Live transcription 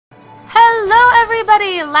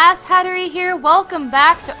everybody, Lasshatry here. Welcome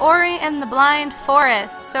back to Ori and the Blind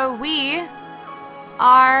Forest. So we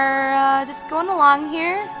are just going along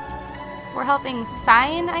here. We're helping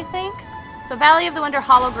Sign, I think. So Valley of the Winter,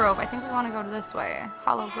 Hollow Grove. I think we want to go this way.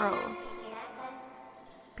 Hollow Grove.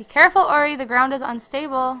 Be careful, Ori. The ground is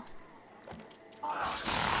unstable.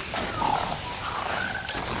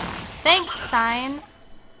 Thanks, Sign.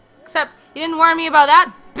 Except you didn't warn me about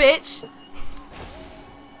that, bitch.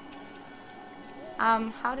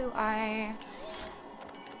 How do I...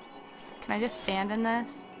 Can I just stand in this?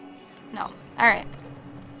 No. Alright.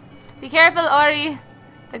 Be careful, Ori.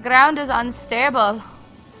 The ground is unstable.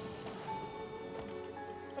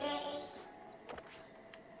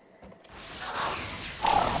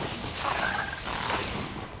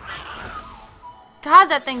 God,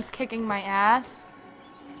 that thing's kicking my ass.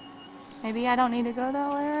 Maybe I don't need to go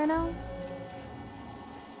that way right now?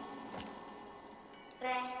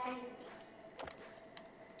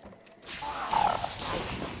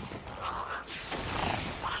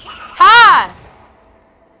 Ha!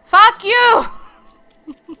 Fuck you!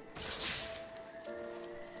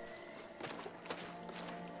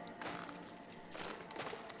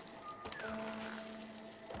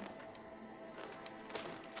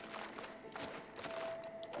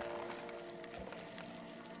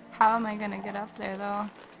 How am I gonna get up there, though?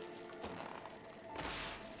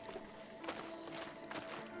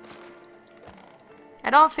 I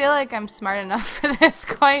don't feel like I'm smart enough for this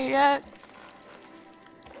quite yet.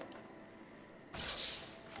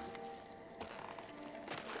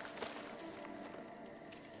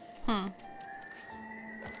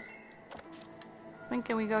 When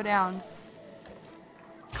can we go down?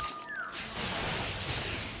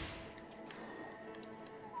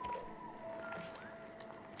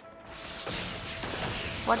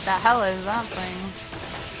 What the hell is that thing?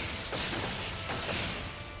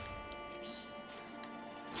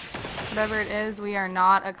 Whatever it is, we are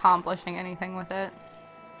not accomplishing anything with it.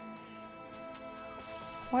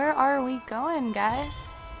 Where are we going, guys?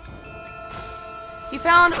 You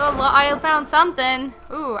found I found something.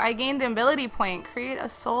 Ooh, I gained the ability point. Create a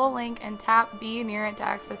soul link and tap B near it to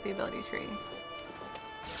access the ability tree.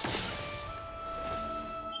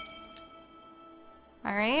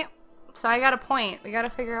 Alright. So I got a point. We gotta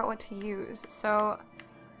figure out what to use. So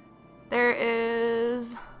there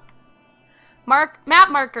is map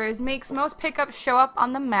markers. Makes most pickups show up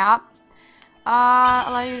on the map.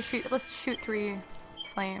 Allow you to shoot. Let's shoot 3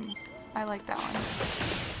 flames. I like that one.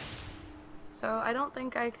 So I don't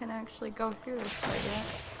think I can actually go through this way yet.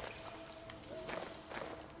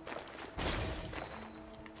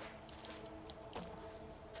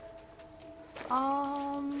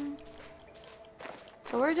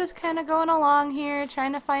 So we're just kind of going along here,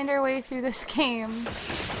 trying to find our way through this game.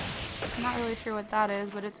 I'm not really sure what that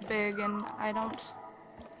is, but it's big and I don't...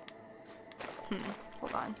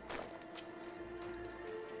 hold on.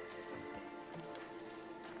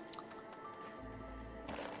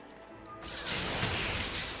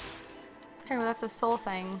 Here, well, that's a soul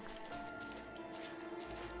thing.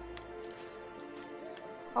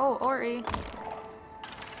 Oh, Ori.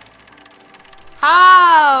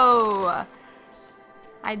 How?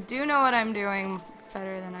 I do know what I'm doing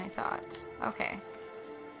better than I thought. Okay.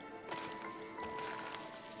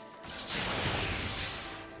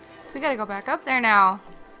 So we gotta go back up there now.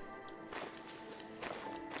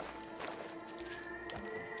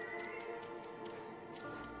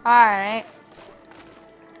 Alright.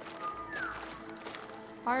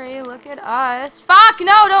 Ori, look at us. Fuck!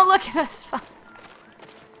 No, don't look at us. Fuck.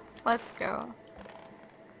 Let's go.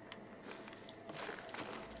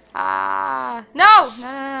 Ah! No!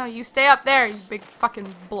 No, no, no, you stay up there, you big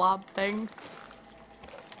fucking blob thing.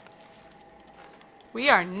 We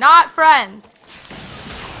are not friends!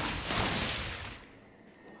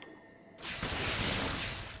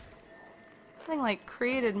 I think, like,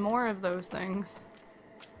 created more of those things.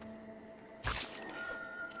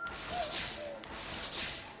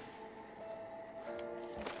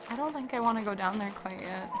 I don't think I want to go down there quite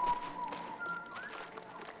yet.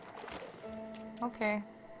 Okay.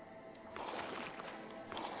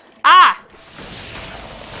 Ah!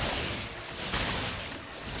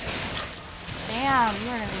 Damn, you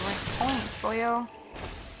are gonna be worth points, boyo.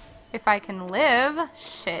 If I can live.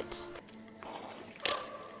 Shit.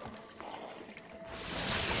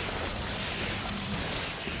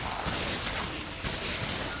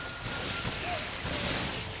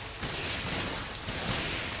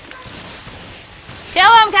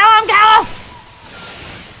 Kill him! Kill him! Kill him!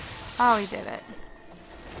 Oh, he did it.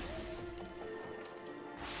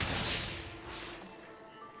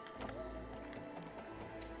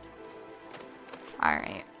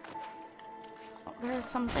 Alright. There's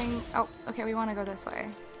something... Oh, okay, we want to go this way.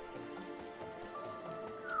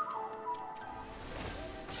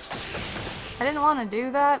 I didn't want to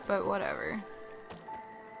do that, but whatever.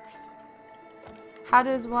 How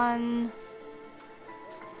does one...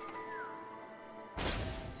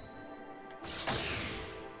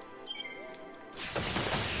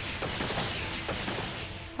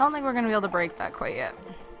 I don't think we're going to be able to break that quite yet.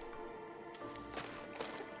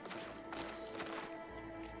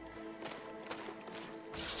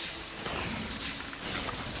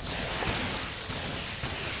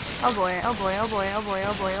 Oh boy, oh boy, oh boy, oh boy,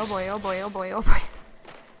 oh boy, oh boy, oh boy, oh boy, oh boy.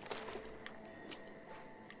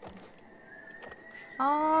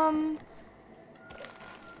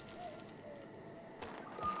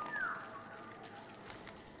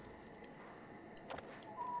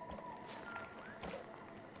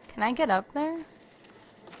 Can I get up there?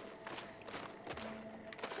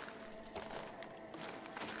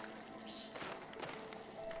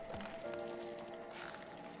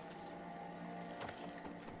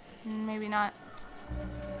 Maybe not.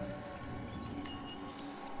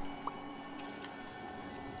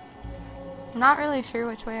 I'm not really sure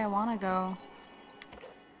which way I want to go.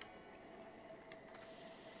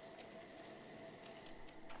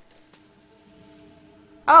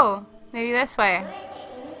 Oh, maybe this way.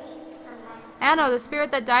 Anno, the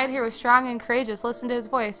spirit that died here was strong and courageous. Listen to his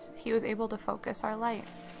voice. He was able to focus our light.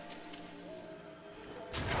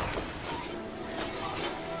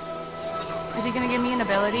 Is he gonna give me an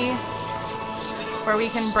ability where we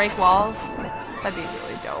can break walls? That'd be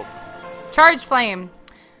really dope. Charge flame.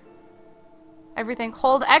 Everything.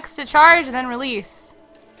 Hold X to charge and then release.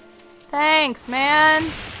 Thanks,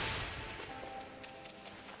 man.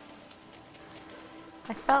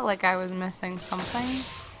 I felt like I was missing something.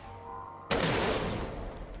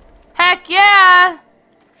 Heck yeah!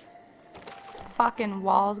 Fucking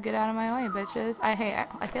walls, get out of my way, bitches. I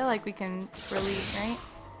feel like we can release, right?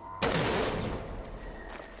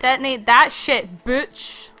 Detonate that shit,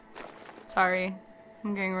 bitch! Sorry.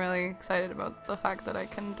 I'm getting really excited about the fact that I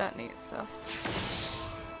can detonate stuff.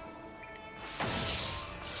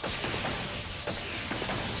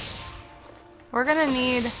 We're gonna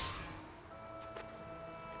need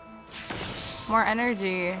more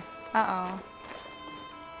energy. Uh-oh.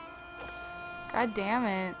 God damn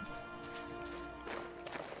it.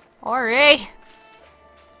 Ori!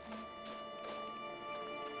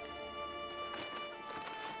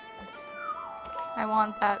 I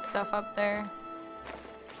want that stuff up there.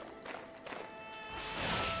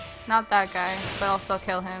 Not that guy, but I'll still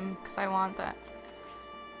kill him, because I want that.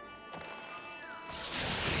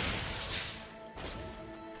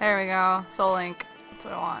 There we go. Soul Link. That's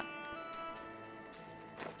what I want.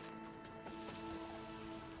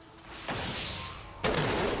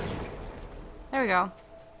 There we go.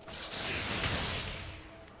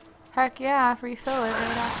 Heck yeah, refill it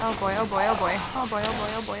right out. Oh boy, oh boy, oh boy. Oh boy, oh boy,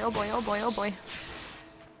 oh boy, oh boy, oh boy, oh boy.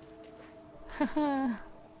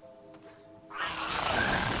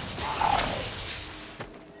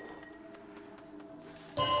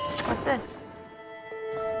 What's this?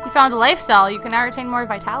 You found a life cell. You can now retain more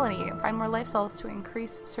vitality. Find more life cells to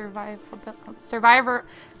increase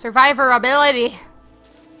survivability.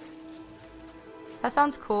 That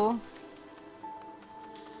sounds cool.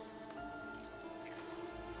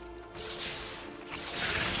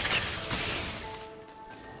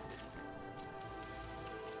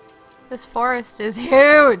 This forest is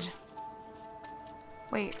huge!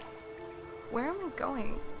 Wait, where am I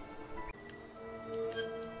going?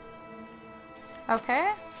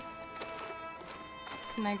 Okay.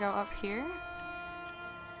 Can I go up here?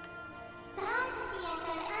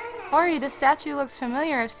 Ori, this statue looks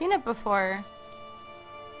familiar. I've seen it before.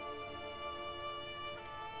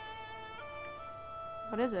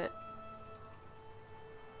 What is it?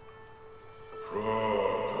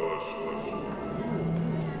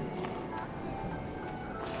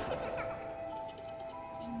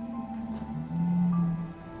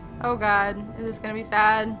 Oh god, is this gonna be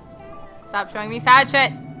sad? Stop showing me sad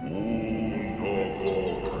shit!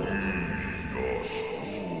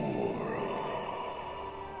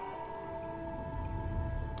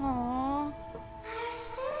 Aww.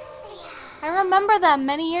 I remember them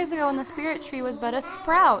many years ago when the spirit tree was but a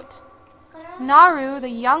sprout. Naru, the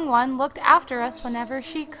young one, looked after us whenever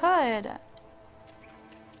she could.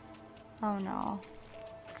 Oh no.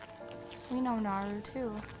 We know Naru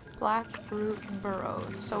too. Black root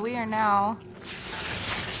burrows. So we are now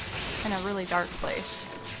in a really dark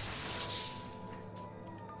place.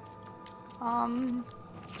 Don't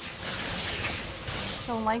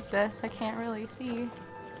like this. I can't really see.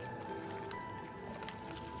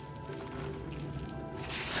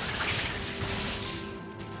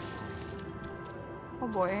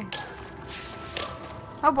 boy.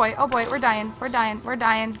 Oh boy, oh boy, we're dying, we're dying, we're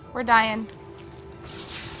dying, we're dying.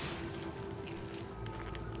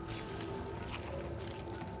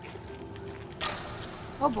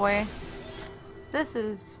 Oh boy. This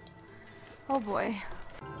is... Oh boy.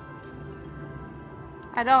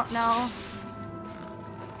 I don't know.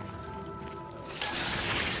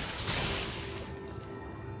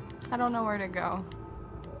 I don't know where to go.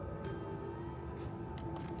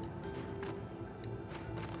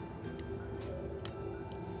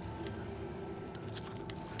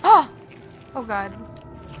 Oh! Oh god.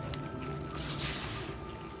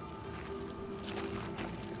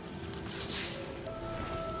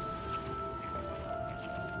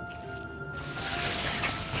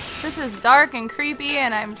 This is dark and creepy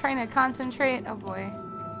and I'm trying to concentrate. Oh boy.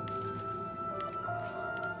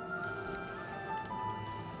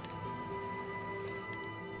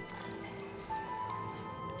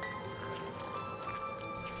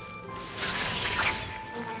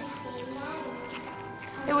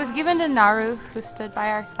 It was given to Naru, who stood by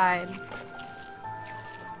our side.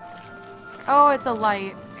 Oh, it's a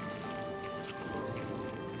light.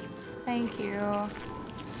 Thank you.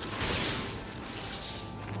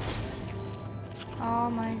 Oh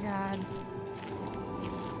my god.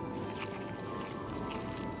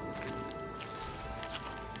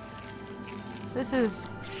 This is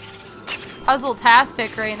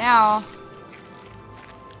puzzle-tastic right now.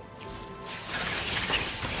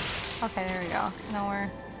 Okay, there we go. Now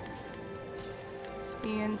we're just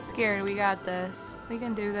being scared. We got this. We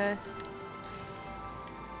can do this.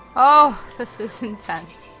 Oh, this is intense.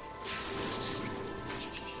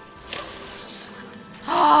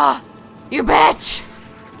 Ah, you bitch!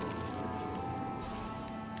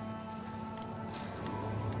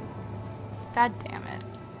 God damn it.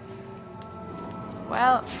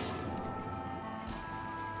 Well.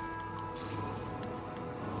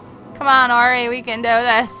 Come on, Ori, we can do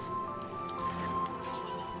this.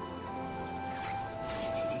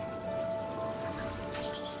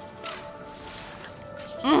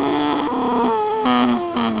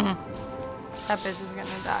 That bitch is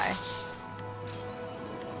gonna die.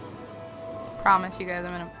 Promise you guys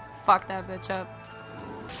I'm gonna fuck that bitch up.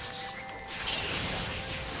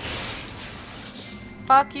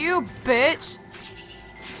 Fuck you, bitch!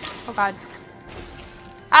 Oh god.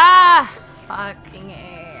 Ah! Fucking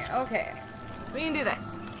A. Okay. We can do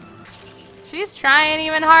this. She's trying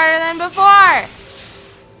even harder than before!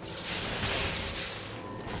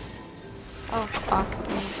 Oh fuck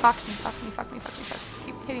me. Fuck me, fuck me, fuck me, fuck me, fuck me.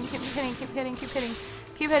 Keep hitting, keep hitting, keep hitting, keep hitting.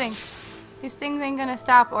 Keep hitting. These things ain't gonna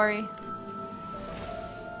stop, Ori.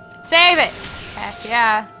 Save it! Heck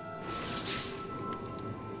yeah.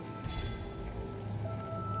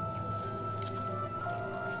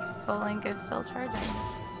 Soul Link is still charging.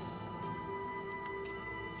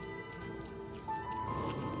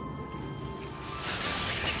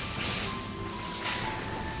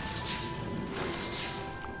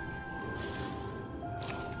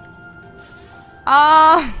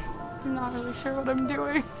 I'm not really sure what I'm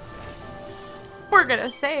doing. We're gonna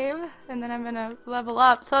save, and then I'm gonna level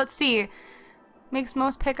up. So let's see. Makes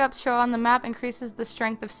most pickups show on the map, increases the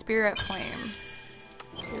strength of Spirit Flame.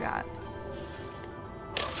 Let's do that.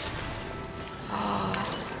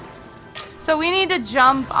 So we need to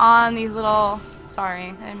jump on these little... Sorry,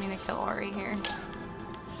 I didn't mean to kill Ori here.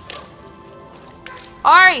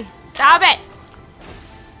 Ori! Stop it!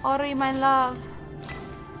 Ori, my love.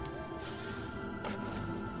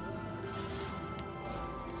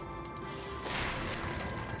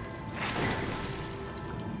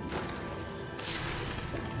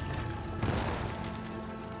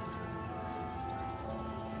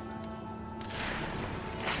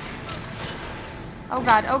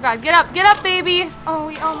 Oh god, get up, baby! Oh,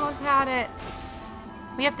 we almost had it.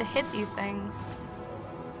 We have to hit these things.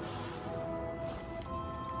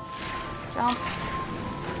 Jump.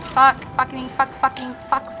 Fuck, fucking, fuck,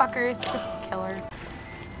 fuckers. Just kill her.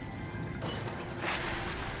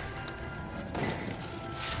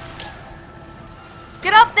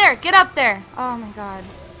 Get up there, get up there! Oh my god.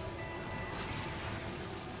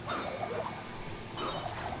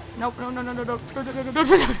 Nope,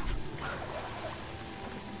 no.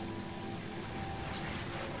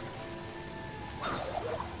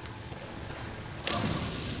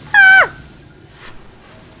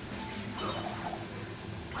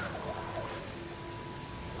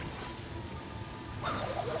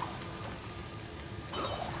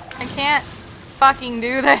 I can't fucking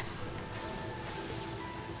do this.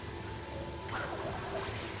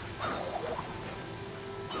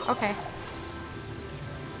 Okay.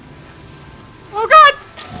 Oh god!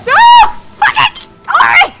 No! Fucking!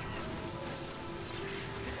 Ori!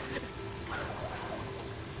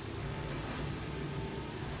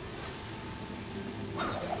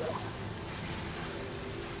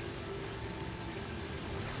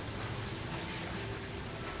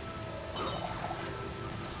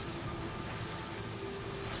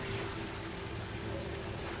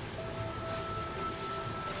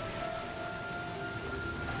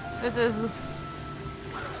 This is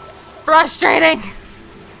frustrating.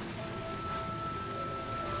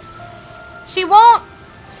 She won't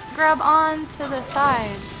grab on to the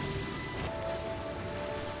side.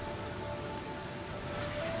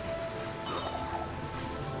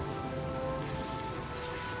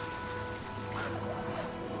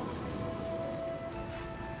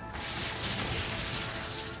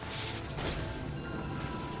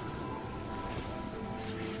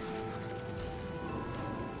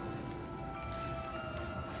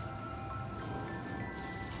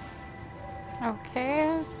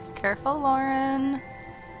 Okay, careful, Lauren.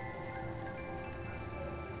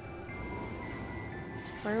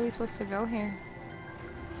 Where are we supposed to go here?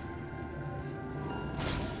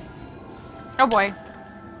 Oh boy.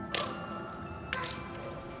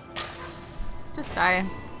 Just die.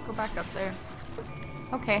 Go back up there.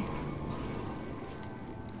 Okay.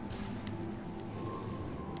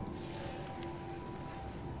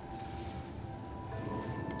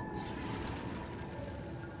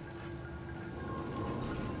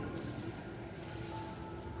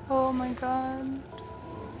 Oh my god.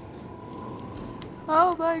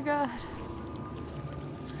 Oh my god.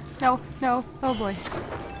 No, no, oh boy.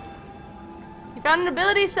 You found an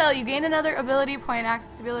ability cell. You gain another ability point.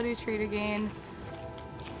 Access ability tree to gain.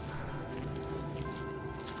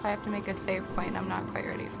 I have to make a save point. I'm not quite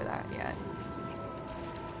ready for that yet.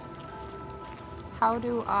 How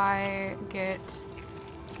do I get...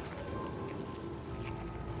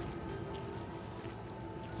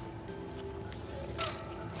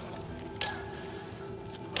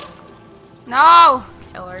 No!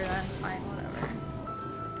 Kill her then. Fine, whatever.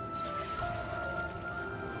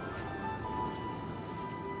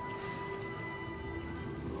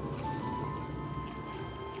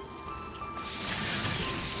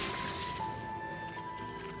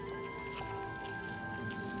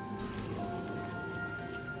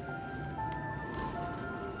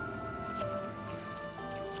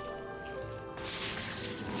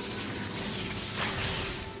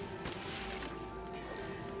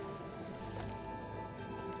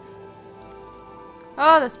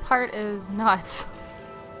 Oh, this part is nuts.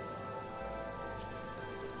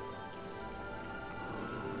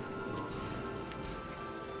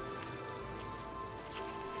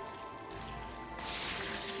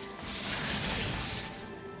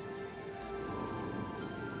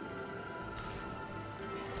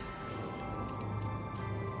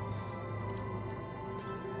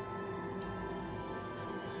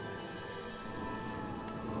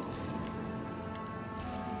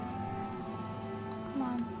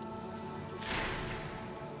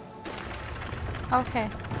 Okay.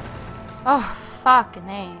 Oh, fucking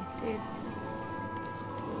A, dude.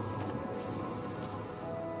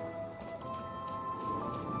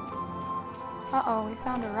 Uh-oh, we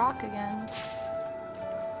found a rock again.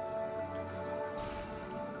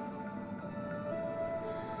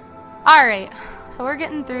 Alright, so we're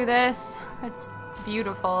getting through this. It's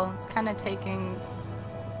beautiful. It's kind of taking...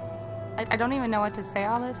 I don't even know what to say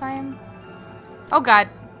all the time. Oh god.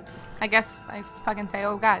 I guess I fucking say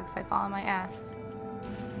oh god because I fall on my ass.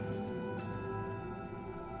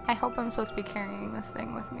 I hope I'm supposed to be carrying this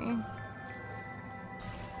thing with me.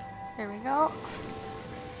 There we go.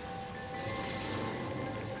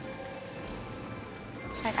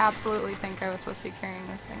 I absolutely think I was supposed to be carrying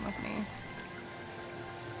this thing with me.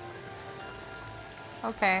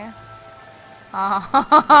 Okay.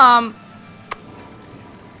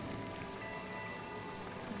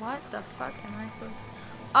 What the fuck am I supposed to...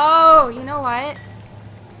 Oh, you know what?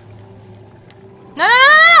 No, no, no,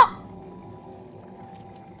 no, no!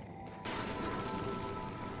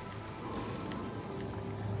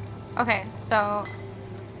 Okay, so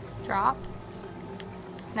drop.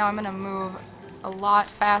 Now I'm gonna move a lot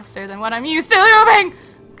faster than what I'm used to moving!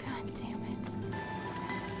 God damn it.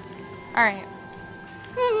 Alright.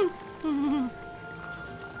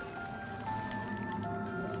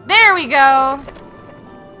 There we go!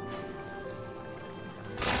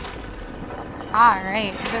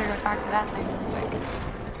 Alright, we better go talk to that thing real quick.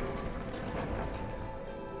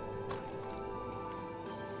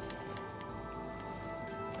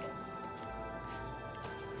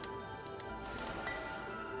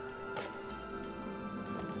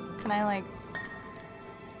 Can I, like...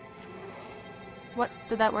 What?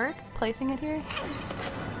 Did that work? Placing it here?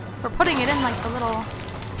 We're putting it in, like, the little...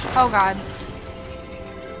 Oh god.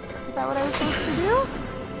 Is that what I was supposed to do?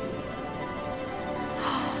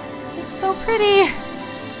 It's so pretty!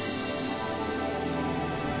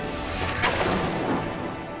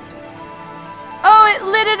 Oh, it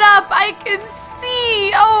lit it up! I can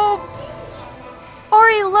see! Oh!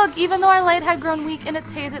 story! Look, even though our light had grown weak in its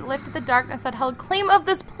haze, it lifted the darkness that held claim of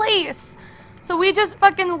this place. So we just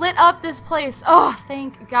fucking lit up this place. Oh,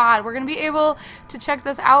 thank God. We're gonna be able to check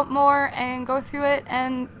this out more and go through it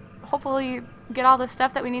and hopefully get all the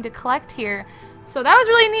stuff that we need to collect here. So that was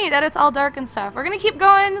really neat that it's all dark and stuff. We're gonna keep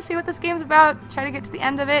going, see what this game's about, try to get to the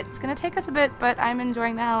end of it. It's gonna take us a bit, but I'm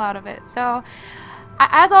enjoying the hell out of it. So,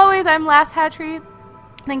 as always, I'm Lasshatry.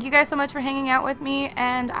 Thank you guys so much for hanging out with me,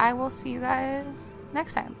 and I will see you guys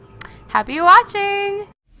next time. Happy watching!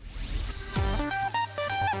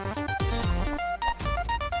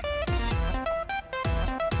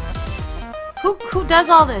 Who does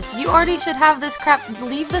all this? You already should have this crap.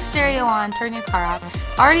 Leave the stereo on, turn your car off.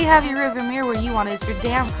 Already have your rearview mirror where you want it. It's your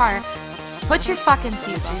damn car. Put your fucking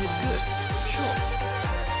seatbelt. Is good. Sure.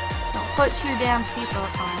 No, put your damn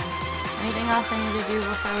seatbelt on. Anything else I need to do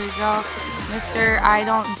before we go? Mister, I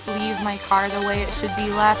don't leave my car the way it should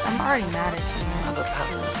be left. I'm already mad at you. Other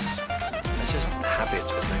patterns are just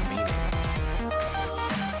habits with no meaning.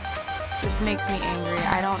 This makes me angry.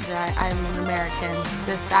 I don't drive. I'm an American.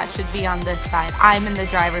 That should be on this side. I'm in the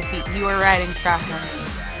driver's seat. You are riding shotgun.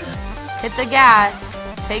 Hit the gas.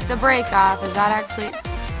 Take the brake off. Is that actually...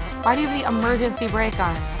 Why do you have the emergency brake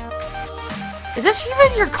on? Is this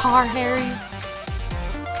even your car, Harry?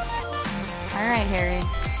 Alright, Harry.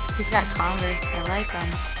 He's got Converse. I like them.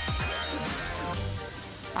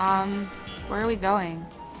 Where are we going?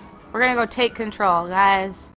 We're gonna go take control, guys.